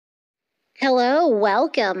Hello,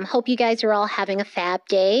 welcome. Hope you guys are all having a fab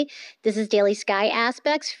day. This is Daily Sky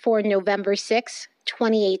Aspects for November 6,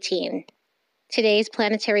 2018. Today's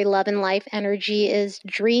planetary love and life energy is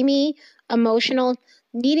dreamy, emotional,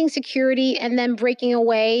 needing security, and then breaking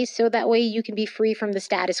away so that way you can be free from the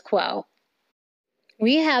status quo.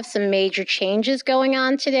 We have some major changes going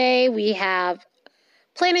on today. We have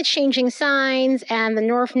planets changing signs and the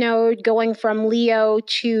North Node going from Leo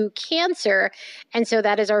to Cancer. And so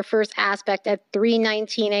that is our first aspect at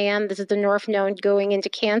 3:19 a.m. This is the North Node going into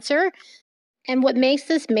Cancer. And what makes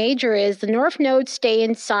this major is the North Node stay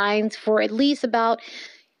in signs for at least about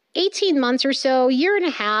 18 months or so, year and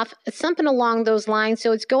a half, something along those lines.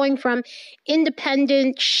 So it's going from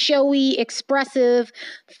independent, showy, expressive,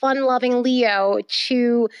 fun-loving Leo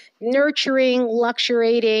to nurturing,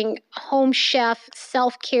 luxuriating, home chef,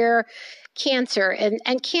 self-care Cancer.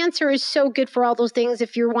 And Cancer is so good for all those things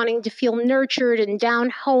if you're wanting to feel nurtured and down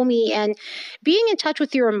homey and being in touch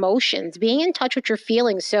with your emotions, being in touch with your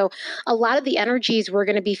feelings. So a lot of the energies we're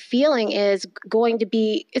going to be feeling is going to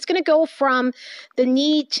be, it's going to go from the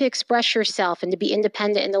need to express yourself and to be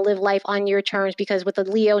independent and to live life on your terms, because with the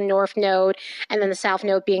Leo North Node and then the South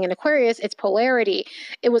Node being in Aquarius, it's polarity.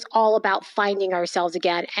 It was all about finding ourselves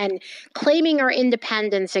again and claiming our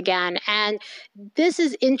independence again. And this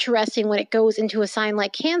is interesting when it goes into a sign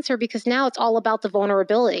like Cancer, because now it's all about the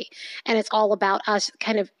vulnerability, and it's all about us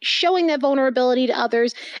kind of showing that vulnerability to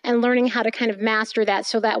others and learning how to kind of master that,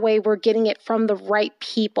 so that way we're getting it from the right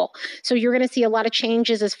people. So you're going to see a lot of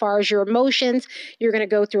changes as far as your emotions. You're going to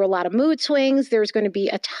go through a lot of mood swings. There's going to be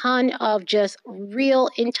a ton of just real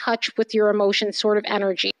in touch with your emotions sort of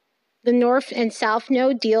energy. The North and South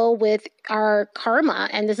Node deal with our karma,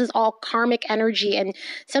 and this is all karmic energy. And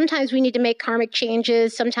sometimes we need to make karmic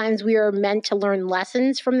changes. Sometimes we are meant to learn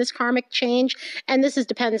lessons from this karmic change. And this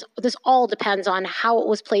all depends on how it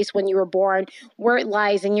was placed when you were born, where it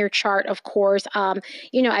lies in your chart, of course. I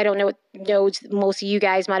don't know what nodes most of you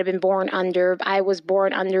guys might have been born under. I was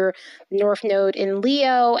born under North Node in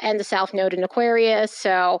Leo and the South Node in Aquarius.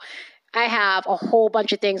 So I have a whole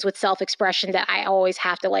bunch of things with self-expression that I always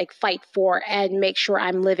have to fight for and make sure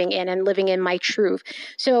I'm living in my truth.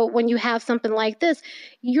 So when you have something like this,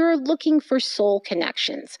 you're looking for soul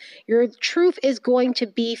connections. Your truth is going to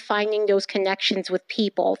be finding those connections with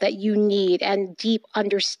people that you need and deep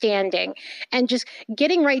understanding and just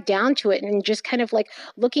getting right down to it and just kind of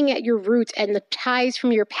looking at your roots and the ties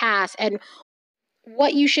from your past and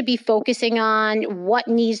what you should be focusing on, what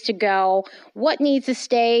needs to go, what needs to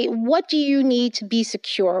stay, what do you need to be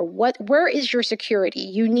secure? Where is your security?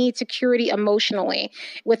 You need security emotionally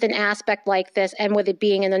with an aspect like this and with it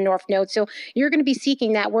being in the North Node. So you're going to be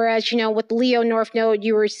seeking that. Whereas, with the Leo North Node,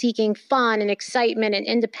 you were seeking fun and excitement and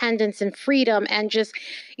independence and freedom and just,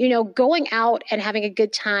 going out and having a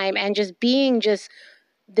good time and just being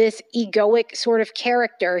this egoic sort of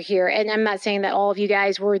character here. And I'm not saying that all of you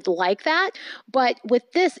guys were like that, but with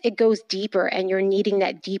this, it goes deeper and you're needing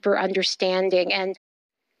that deeper understanding and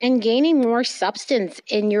gaining more substance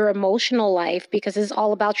in your emotional life, because it's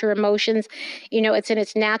all about your emotions. It's in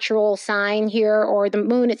its natural sign here, or the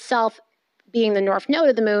moon itself being the North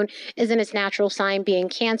Node of the moon is in its natural sign being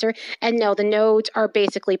Cancer. And no, the nodes are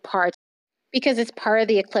basically parts, because it's part of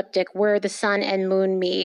the ecliptic where the sun and moon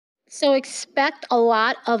meet. So expect a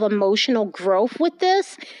lot of emotional growth with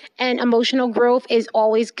this, and emotional growth is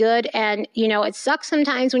always good. And, it sucks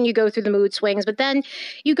sometimes when you go through the mood swings, but then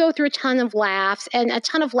you go through a ton of laughs, and a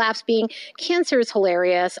ton of laughs being Cancer is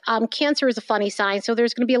hilarious. Cancer is a funny sign. So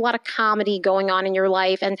there's going to be a lot of comedy going on in your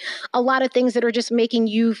life and a lot of things that are just making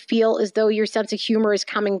you feel as though your sense of humor is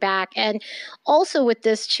coming back. And also with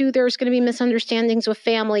this too, there's going to be misunderstandings with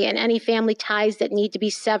family, and any family ties that need to be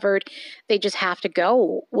severed, they just have to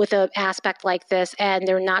go with an aspect like this, and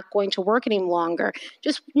they're not going to work any longer.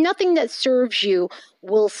 Just nothing that serves you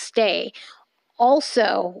will stay.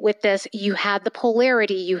 Also, with this, you have the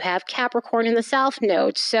polarity. You have Capricorn in the South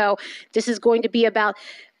Node. So this is going to be about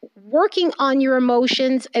working on your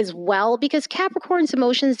emotions as well, because Capricorn's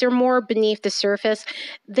emotions, they're more beneath the surface.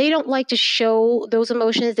 They don't like to show those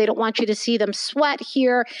emotions. They don't want you to see them sweat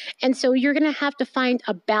here. And so you're going to have to find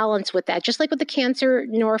a balance with that. Just like with the Cancer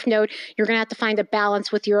North Node, you're going to have to find a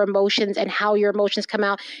balance with your emotions and how your emotions come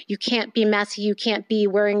out. You can't be messy. You can't be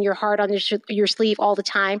wearing your heart on your sleeve all the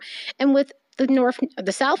time. And with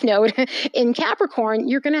the South Node in Capricorn,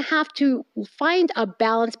 you're going to have to find a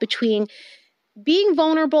balance between being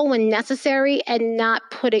vulnerable when necessary and not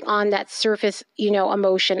putting on that surface,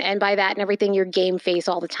 emotion. And by that and everything, your game face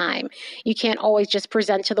all the time. You can't always just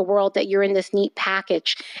present to the world that you're in this neat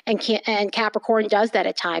package. And Capricorn does that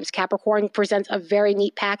at times. Capricorn presents a very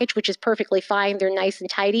neat package, which is perfectly fine. They're nice and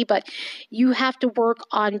tidy, but you have to work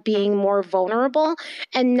on being more vulnerable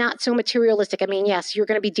and not so materialistic. I mean, yes, you're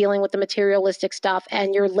going to be dealing with the materialistic stuff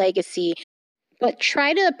and your legacy, but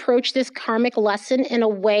try to approach this karmic lesson in a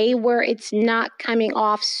way where it's not coming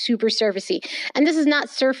off super surfacey. And this is not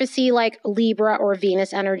surfacey like Libra or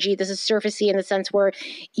Venus energy. This is surfacey in the sense where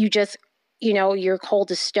you just, you're cold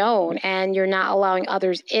as stone and you're not allowing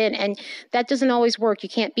others in. And that doesn't always work. You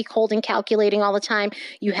can't be cold and calculating all the time.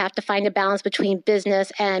 You have to find a balance between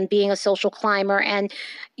business and being a social climber, and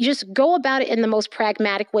you just go about it in the most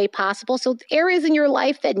pragmatic way possible. So areas in your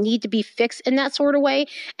life that need to be fixed in that sort of way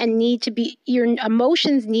and your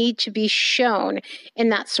emotions need to be shown in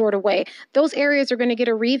that sort of way. Those areas are going to get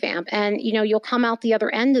a revamp, and, you'll come out the other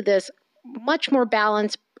end of this much more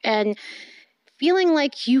balanced and feeling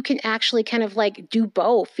like you can actually kind of like do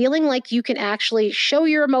both, feeling like you can actually show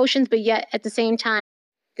your emotions, but yet at the same time,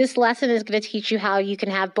 this lesson is going to teach you how you can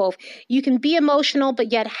have both. You can be emotional,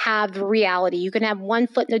 but yet have the reality. You can have one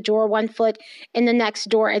foot in the door, one foot in the next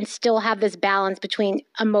door, and still have this balance between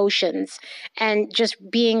emotions and just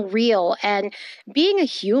being real and being a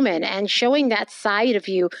human and showing that side of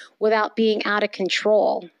you without being out of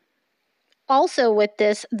control. Also with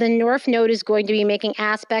this, the North Node is going to be making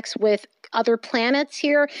aspects with other planets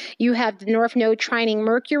here. You have the North Node trining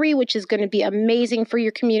Mercury, which is going to be amazing for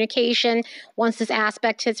your communication. Once this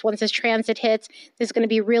aspect hits, once this transit hits, this is going to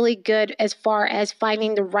be really good as far as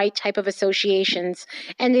finding the right type of associations.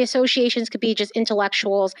 And the associations could be just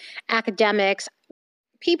intellectuals, academics,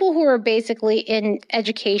 people who are basically in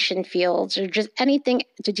education fields or just anything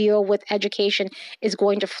to deal with education is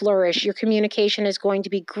going to flourish. Your communication is going to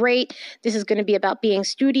be great. This is going to be about being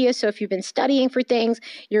studious. So if you've been studying for things,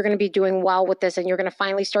 you're going to be doing well with this, and you're going to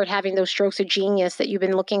finally start having those strokes of genius that you've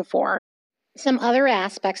been looking for. Some other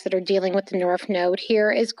aspects that are dealing with the North Node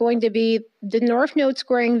here is going to be the North Node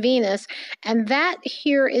squaring Venus. And that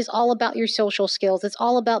here is all about your social skills. It's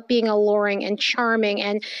all about being alluring and charming.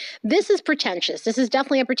 And this is pretentious. This is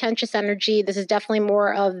definitely a pretentious energy. This is definitely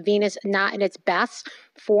more of Venus not in its best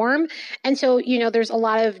form. And so, there's a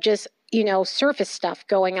lot of just, surface stuff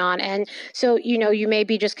going on. And so, you may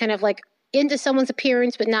be just kind of like into someone's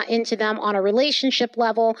appearance, but not into them on a relationship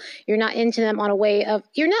level. You're not into them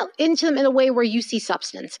you're not into them in a way where you see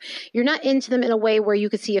substance. You're not into them in a way where you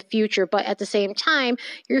could see a future, but at the same time,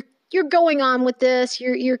 you're going on with this,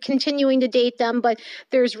 you're continuing to date them, but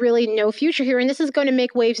there's really no future here. And this is going to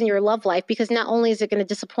make waves in your love life, because not only is it going to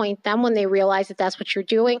disappoint them when they realize that that's what you're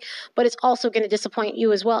doing, but it's also going to disappoint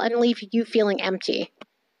you as well and leave you feeling empty.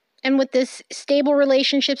 And with this, stable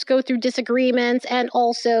relationships go through disagreements, and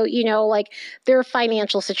also, there are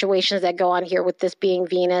financial situations that go on here with this being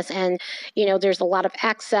Venus. And, there's a lot of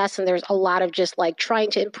excess, and there's a lot of just like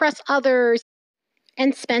trying to impress others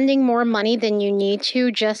and spending more money than you need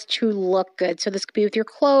to just to look good. So this could be with your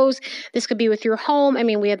clothes. This could be with your home. I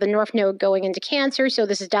mean, we have the North Node going into Cancer, so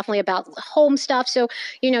this is definitely about home stuff. So,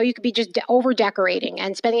 you could be just over decorating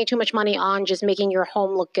and spending too much money on just making your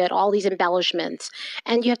home look good, all these embellishments.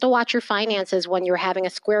 And you have to watch your finances when you're having a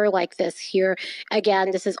square like this here.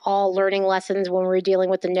 Again, this is all learning lessons when we're dealing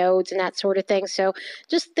with the nodes and that sort of thing. So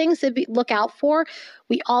just things to look out for.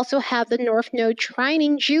 We also have the North Node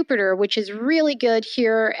trining Jupiter, which is really good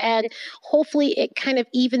here. And hopefully it kind of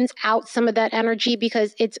evens out some of that energy,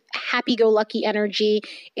 because it's happy-go-lucky energy.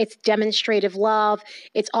 It's demonstrative love.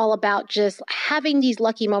 It's all about just having these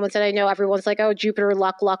lucky moments. And I know everyone's like, oh, Jupiter,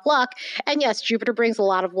 luck, luck, luck. And yes, Jupiter brings a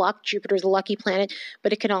lot of luck. Jupiter's a lucky planet,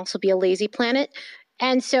 but it can also be a lazy planet.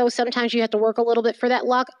 And so sometimes you have to work a little bit for that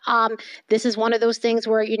luck. This is one of those things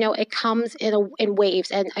where, it comes in waves.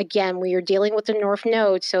 And again, we are dealing with the North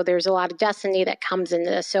Node, so there's a lot of destiny that comes into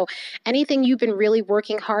this. So anything you've been really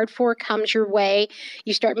working hard for comes your way.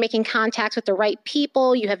 You start making contacts with the right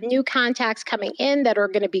people. You have new contacts coming in that are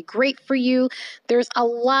going to be great for you. There's a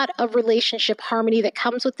lot of relationship harmony that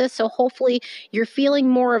comes with this. So hopefully you're feeling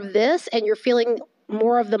more of this, and you're feeling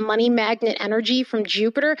more of the money magnet energy from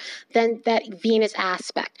Jupiter than that Venus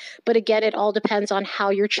aspect. But again, it all depends on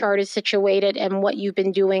how your chart is situated and what you've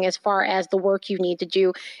been doing as far as the work you need to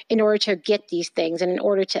do in order to get these things and in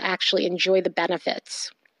order to actually enjoy the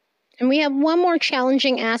benefits. And we have one more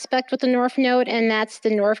challenging aspect with the North Node, and that's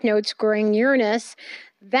the North Node squaring Uranus.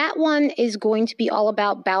 That one is going to be all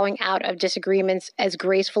about bowing out of disagreements as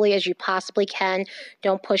gracefully as you possibly can.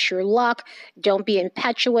 Don't push your luck. Don't be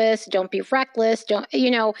impetuous. Don't be reckless.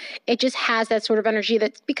 It just has that sort of energy,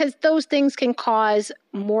 that because those things can cause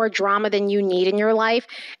more drama than you need in your life.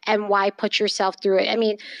 And why put yourself through it? I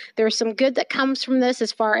mean, there's some good that comes from this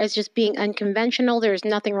as far as just being unconventional. There's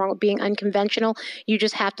nothing wrong with being unconventional. You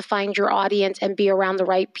just have to find your audience and be around the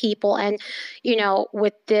right people. And,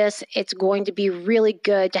 with this, it's going to be really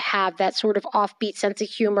good to have that sort of offbeat sense of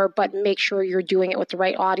humor, but make sure you're doing it with the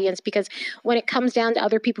right audience, because when it comes down to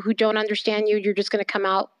other people who don't understand you, you're just going to come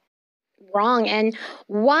out wrong. And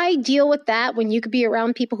why deal with that when you could be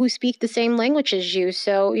around people who speak the same language as you?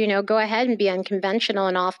 So, go ahead and be unconventional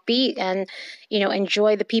and offbeat, and,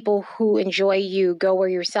 enjoy the people who enjoy you. Go where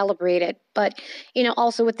you're celebrated. But,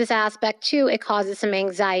 also with this aspect too, it causes some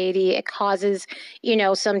anxiety. It causes,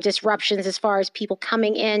 some disruptions as far as people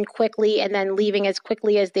coming in quickly and then leaving as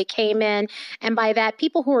quickly as they came in. And by that,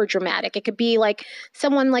 people who are dramatic. It could be like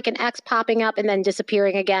someone like an ex popping up and then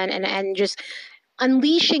disappearing again, and just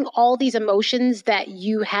unleashing all these emotions that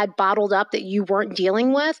you had bottled up that you weren't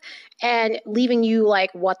dealing with, and leaving you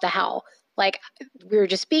like, what the hell? Like, we were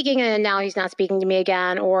just speaking and now he's not speaking to me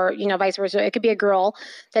again, or, vice versa. It could be a girl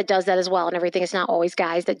that does that as well and everything. It's not always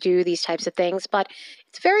guys that do these types of things, but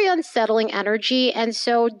it's very unsettling energy. And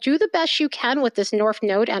so do the best you can with this North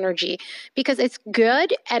Node energy, because it's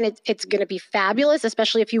good and it's going to be fabulous,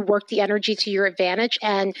 especially if you work the energy to your advantage.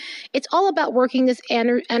 And it's all about working this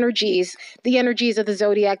energies, the energies of the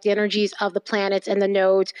zodiac, the energies of the planets and the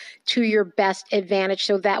nodes to your best advantage.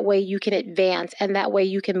 So that way you can advance, and that way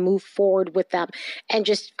you can move forward with them and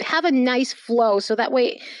just have a nice flow. So that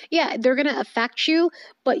way, yeah, they're going to affect you,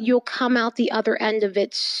 but you'll come out the other end of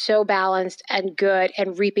it so balanced and good,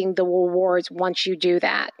 and reaping the rewards once you do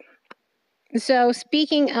that. So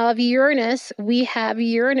speaking of Uranus, we have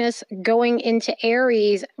Uranus going into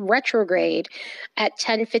Aries retrograde at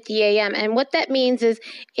 10:50 a.m. And what that means is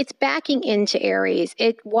it's backing into Aries.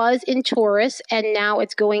 It was in Taurus and now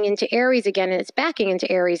it's going into Aries again, and it's backing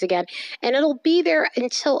into Aries again. And it'll be there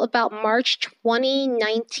until about March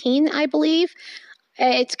 2019, I believe.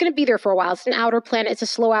 It's going to be there for a while. It's an outer planet. It's a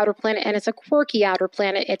slow outer planet, and it's a quirky outer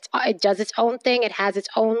planet. It does its own thing. It has its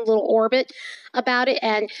own little orbit about it,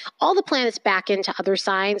 and all the planets back into other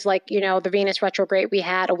signs, like, the Venus retrograde we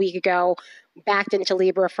had a week ago backed into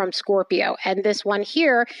Libra from Scorpio, and this one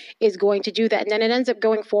here is going to do that, and then it ends up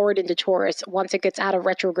going forward into Taurus once it gets out of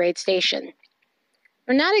retrograde station.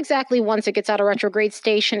 Or not exactly once it gets out of retrograde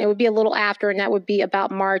station. It would be a little after, and that would be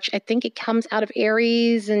about March. I think it comes out of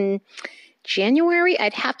Aries and January?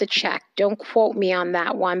 I'd have to check. Don't quote me on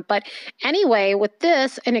that one. But anyway, with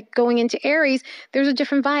this and it going into Aries, there's a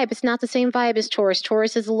different vibe. It's not the same vibe as Taurus.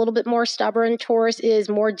 Taurus is a little bit more stubborn. Taurus is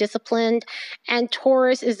more disciplined. And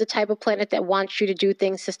Taurus is the type of planet that wants you to do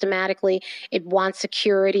things systematically. It wants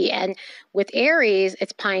security. And with Aries,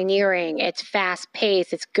 it's pioneering. It's fast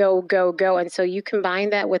paced. It's go, go, go. And so you combine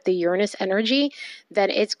that with the Uranus energy, that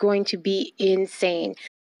it's going to be insane.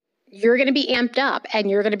 You're going to be amped up, and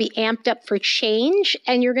you're going to be amped up for change,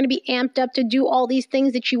 and you're going to be amped up to do all these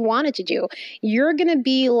things that you wanted to do. You're going to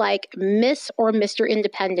be like Miss or Mr.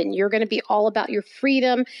 Independent. You're going to be all about your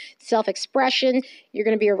freedom, self-expression. You're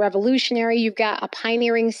going to be a revolutionary. You've got a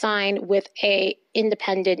pioneering sign with a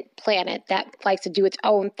independent planet that likes to do its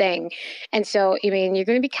own thing. And so, you're going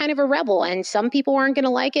to be kind of a rebel, and some people aren't going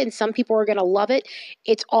to like it and some people are going to love it.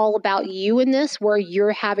 It's all about you in this, where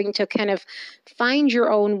you're having to kind of find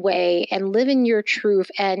your own way and live in your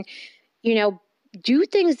truth and, do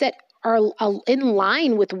things that are in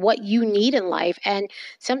line with what you need in life. And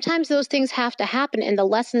sometimes those things have to happen. And the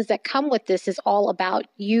lessons that come with this is all about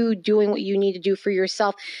you doing what you need to do for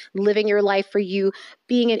yourself, living your life for you,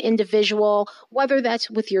 being an individual, whether that's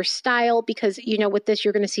with your style, because, with this,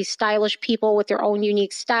 you're going to see stylish people with their own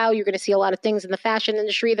unique style. You're going to see a lot of things in the fashion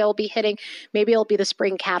industry that will be hitting. Maybe it'll be the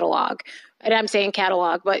spring catalog. And I'm saying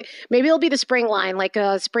catalog, but maybe it'll be the spring line, like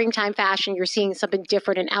a springtime fashion. You're seeing something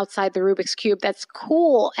different and outside the Rubik's Cube that's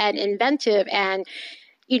cool and inventive, and,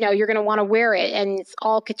 you're going to want to wear it, and it's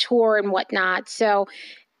all couture and whatnot. So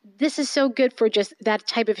this is so good for just that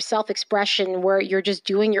type of self-expression where you're just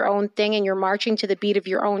doing your own thing and you're marching to the beat of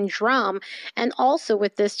your own drum. And also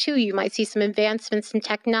with this too, you might see some advancements in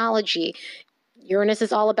technology. Uranus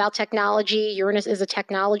is all about technology. Uranus is a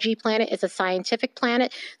technology planet. It's a scientific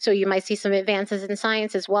planet. So you might see some advances in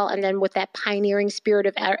science as well. And then with that pioneering spirit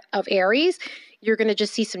of Aries, you're going to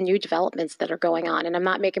just see some new developments that are going on. And I'm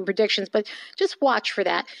not making predictions, but just watch for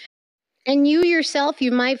that. And you yourself,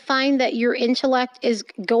 you might find that your intellect is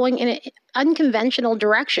going in unconventional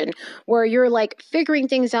direction where you're like figuring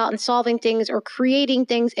things out and solving things or creating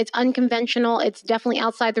things. It's unconventional. It's definitely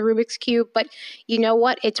outside the Rubik's Cube, but you know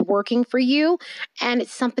what? It's working for you and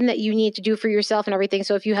it's something that you need to do for yourself and everything.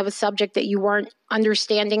 So if you have a subject that you weren't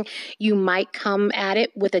understanding, you might come at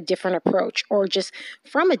it with a different approach or just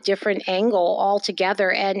from a different angle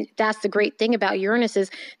altogether. And that's the great thing about Uranus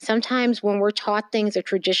is sometimes when we're taught things a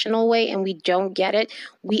traditional way and we don't get it,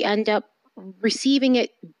 we end up receiving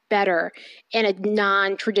it better in a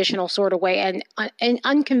non-traditional sort of way and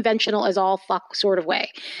unconventional as all fuck sort of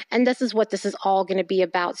way. And this is what this is all going to be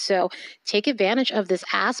about. So take advantage of this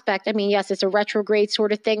aspect. I mean, yes, it's a retrograde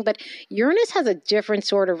sort of thing, but Uranus has a different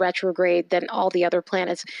sort of retrograde than all the other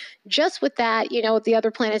planets. Just with that, you know, the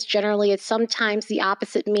other planets generally, it's sometimes the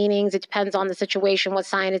opposite meanings. It depends on the situation, what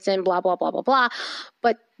sign it's in, blah, blah, blah, blah, blah.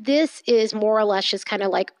 But this is more or less just kind of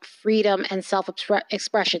like freedom and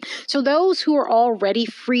self-expression. So those who are already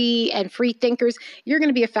free and free thinkers, you're going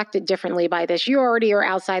to be affected differently by this. You already are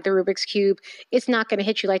outside the Rubik's Cube. It's not going to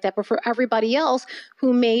hit you like that. But for everybody else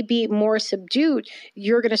who may be more subdued,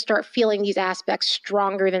 you're going to start feeling these aspects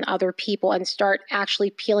stronger than other people and start actually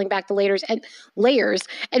peeling back the layers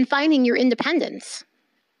and finding your independence,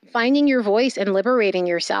 finding your voice and liberating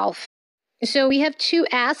yourself. So we have two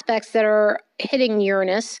aspects that are hitting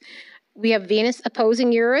Uranus. We have Venus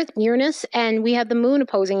opposing Uranus, and we have the moon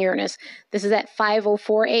opposing Uranus. This is at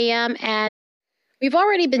 5:04 a.m. And we've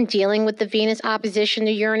already been dealing with the Venus opposition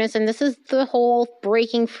to Uranus, and this is the whole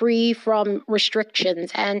breaking free from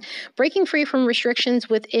restrictions and breaking free from restrictions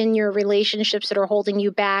within your relationships that are holding you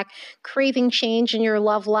back, craving change in your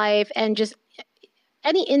love life, and just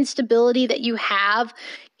any instability that you have,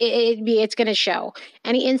 it's going to show.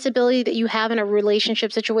 Any instability that you have in a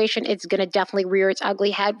relationship situation, it's going to definitely rear its ugly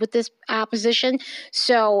head with this opposition.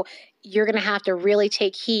 So you're going to have to really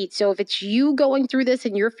take heed. So if it's you going through this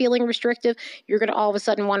and you're feeling restrictive, you're going to all of a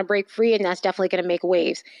sudden want to break free, and that's definitely going to make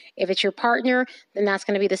waves. If it's your partner, then that's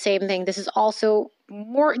going to be the same thing. This is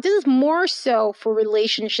more so for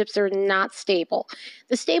relationships that are not stable.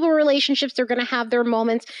 The stable relationships, they're going to have their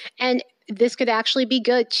moments, and this could actually be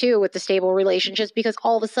good too with the stable relationships because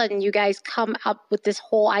all of a sudden you guys come up with this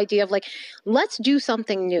whole idea of like, let's do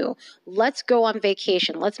something new. Let's go on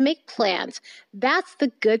vacation. Let's make plans. That's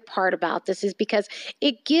the good part about this is because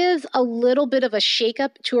it gives a little bit of a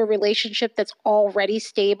shakeup to a relationship that's already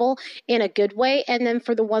stable in a good way. And then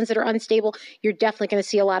for the ones that are unstable, you're definitely going to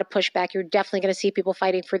see a lot of pushback. You're definitely going to see people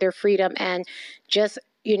fighting for their freedom and just,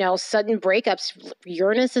 you know, sudden breakups.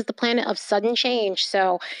 Uranus is the planet of sudden change.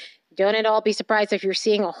 So don't at all be surprised if you're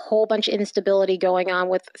seeing a whole bunch of instability going on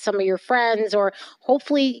with some of your friends, or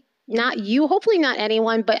hopefully not you, hopefully not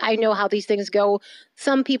anyone, but I know how these things go.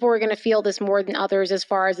 Some people are going to feel this more than others as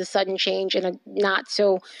far as a sudden change in a not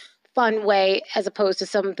so fun way, as opposed to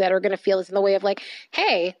some that are going to feel this in the way of like,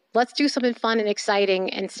 hey, let's do something fun and exciting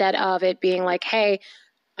instead of it being like, hey,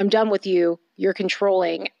 I'm done with you. You're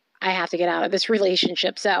controlling. I have to get out of this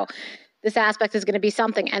relationship. So this aspect is going to be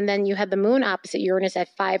something. And then you have the moon opposite Uranus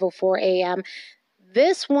at 5:04 a.m.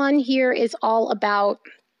 This one here is all about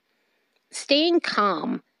staying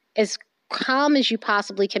calm as you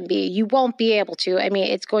possibly can be. You won't be able to. I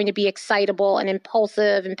mean, it's going to be excitable and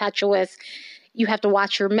impulsive, impetuous. You have to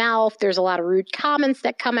watch your mouth. There's a lot of rude comments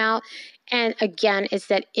that come out. And again, it's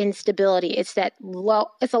that instability. It's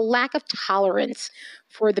a lack of tolerance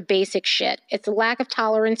for the basic shit. It's a lack of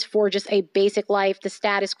tolerance for just a basic life, the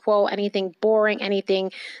status quo, anything boring,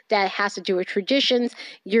 anything that has to do with traditions.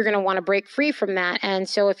 You're going to want to break free from that. And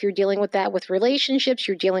so if you're dealing with that with relationships,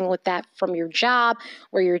 you're dealing with that from your job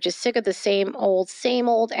where you're just sick of the same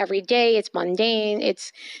old every day. It's mundane.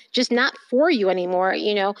 It's just not for you anymore.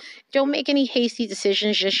 You know, don't make any hasty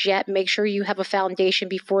decisions just yet. Make sure you have a foundation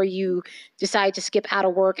before you decide to skip out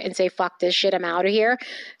of work and say, fuck this shit, I'm out of here.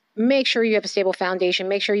 Make sure you have a stable foundation.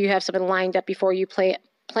 Make sure you have something lined up before you plan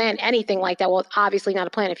anything like that. Well, it's obviously not a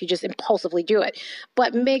plan if you just impulsively do it.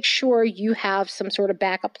 But make sure you have some sort of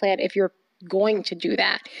backup plan if you're going to do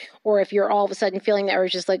that. Or if you're all of a sudden feeling that, or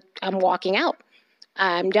just like, I'm walking out.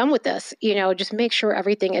 I'm done with this. You know, just make sure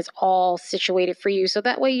everything is all situated for you. So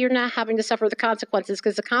that way you're not having to suffer the consequences,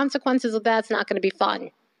 because the consequences of that's not going to be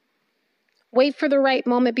fun. Wait for the right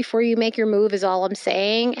moment before you make your move is all I'm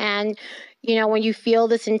saying. And, you know, when you feel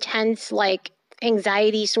this intense, like,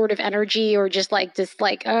 anxiety sort of energy, or just like this,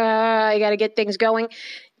 like, I got to get things going,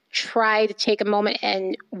 try to take a moment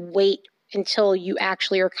and wait until you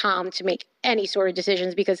actually are calm to make any sort of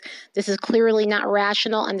decisions, because this is clearly not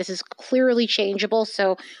rational and this is clearly changeable.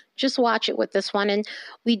 So just watch it with this one. And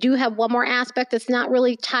we do have one more aspect that's not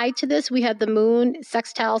really tied to this. We have the moon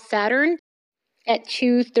sextile Saturn at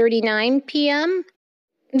 2:39 p.m.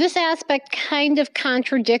 This aspect kind of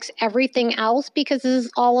contradicts everything else because this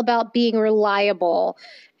is all about being reliable.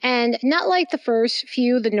 And not like the first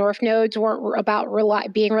few, the North nodes weren't about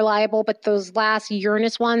being reliable, but those last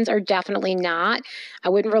Uranus ones are definitely not. I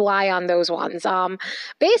wouldn't rely on those ones.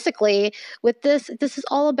 Basically, with this is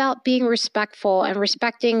all about being respectful and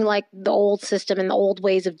respecting like the old system and the old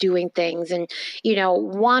ways of doing things, and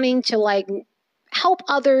wanting to like help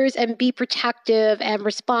others and be protective and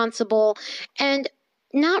responsible, and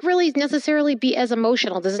not really necessarily be as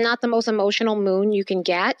emotional. This is not the most emotional moon you can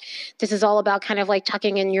get. This is all about kind of like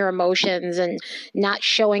tucking in your emotions and not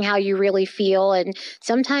showing how you really feel. And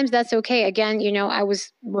sometimes that's okay. Again, I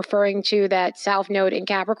was referring to that South Node in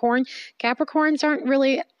Capricorn. Capricorns aren't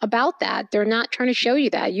really about that. They're not trying to show you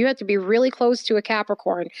that. You have to be really close to a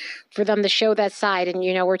Capricorn for them to show that side. And,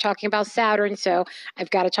 we're talking about Saturn, so I've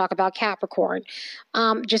got to talk about Capricorn.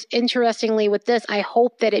 Just interestingly with this, I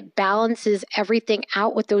hope that it balances everything out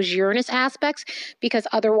with those Uranus aspects, because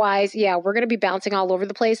otherwise, we're going to be bouncing all over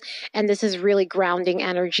the place, and this is really grounding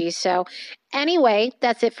energy. So anyway,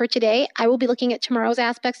 that's it for today. I will be looking at tomorrow's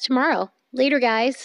aspects tomorrow. Later, guys.